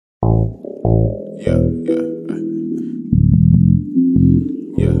Hard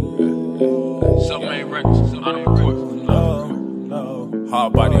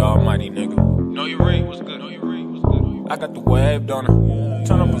body, almighty nigga. Noya Reid, what's good? Noya Reid, what's good? I got the wave, don't I?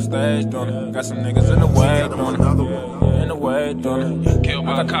 Turn up a stage, don't I? Got some niggas in the way, don't I? In the way, don't I? Killed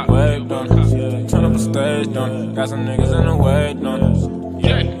by I a got cop. the wave, don't I? Turn up a stage, don't I? Got some niggas in the way, don't I?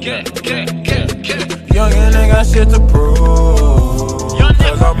 Young and ain't got shit to prove.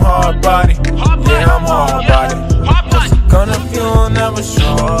 Cause I'm hard body. Yeah, I'm hard body. Gonna feel never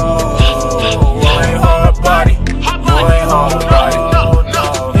show. You ain't hard body. You ain't hard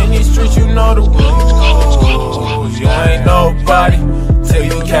body. In these streets, you know the rules. You ain't nobody till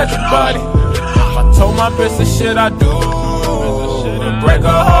you catch a body. I told my bitch the shit I do. Break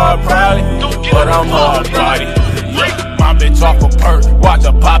her heart probably, but I'm hard body. My bitch off a perk, watch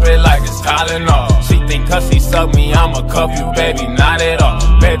her pop it like it's Tylenol. She think cause she suck me, I'ma cuff you, baby, not at all.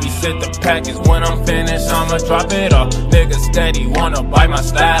 Babysit the package, when I'm finished, I'ma drop it off. Nigga steady, wanna bite my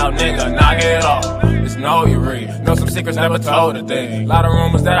style, nigga, knock it off. It's Noya Reid, know some secrets never told a thing. Lot of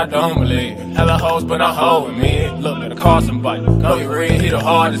rumors that I don't believe. Hella hoes, but I hold with me. Look, better call somebody. Noya Reid, he the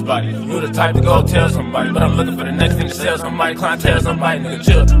hardest body. You the type to go tell somebody, but I'm looking for the next thing to sell somebody. Clientele somebody, nigga,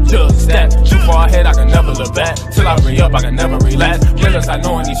 chill, step. Too far ahead, I can never look back. Till I re-up, I can never relax. Realize I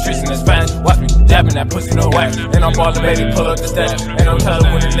know in these streets and it's fast. Watch me dabbing that pussy, no wax. And I'm ballin', baby, pull up the stash. Ain't no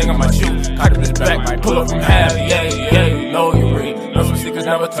telling when a nigga might shoot. Cock this back, might pull up from half. Yeah, Noya Reid. Know some secrets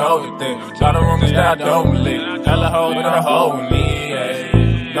never told a thing. Lot of rumors that I don't believe. Hella hoes, but a hoe with me,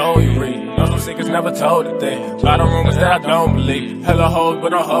 yeah. Noya Reid. Know some secrets never told a thing. Lot of rumors that I don't believe. Hella hoes,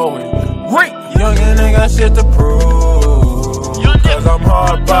 but a hoe with me. Young and ain't got shit to prove. Cause I'm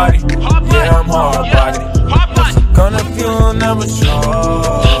hard body. Yeah, I'm hard body. Gonna feel never show.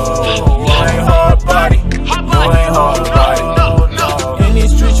 You ain't hard body. You ain't hard body. In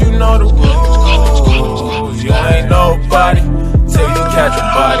these streets, you know the rules. You ain't nobody till you catch a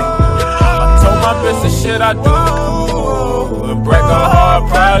body. I told my bitch the shit I do. Break her heart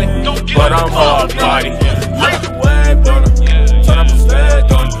probably, but I'm hard body. I got the wave, don't I? Turn up a stage,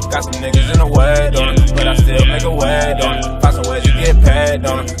 don't I? Got some niggas in the way, don't I? But I still make a way, don't I? Find some ways to get paid,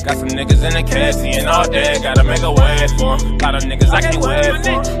 don't I? Got some niggas in the cash, seeing all day, gotta make a way for 'em. Lot of niggas I can't wait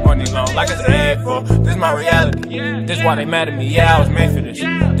for. Money long like it's egg for. This my reality. This why they mad at me. Yeah, I was made for this.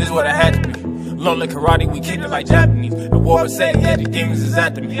 This what I had to be. Low like karate, we kick it like Japanese. The war was saying, yeah, these demons is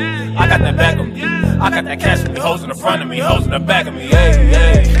after me. I got that back of me. I got that cash with me. Hoes in the front of me, hoes in the back of me.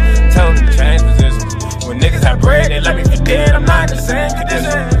 Yeah. Tell them to change position. When niggas have bread, they let me forget I'm not in the same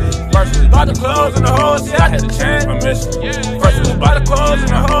condition. First was about the clothes and the hoes, see, I had to change my mission. First was about the clothes and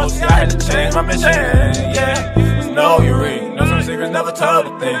the hoes, see, I had to change my mission. Yeah, it's Noya Reid. Know some secrets never told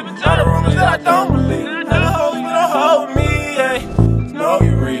a thing. Lot of rumors that I don't believe. Hella hoes, but a hoe with me, yeah.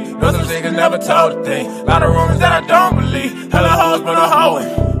 Noya Reid. Know some secrets never told a thing. Lot of rumors that I don't believe. Hella hoes, but a hoe.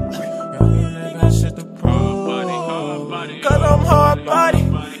 Ain't got shit to prove. Cause I'm hard body.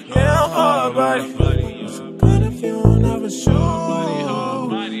 Yeah, I'm hard body. So good if you don't ever show.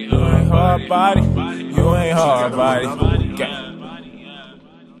 You ain't hard body. You ain't hard body.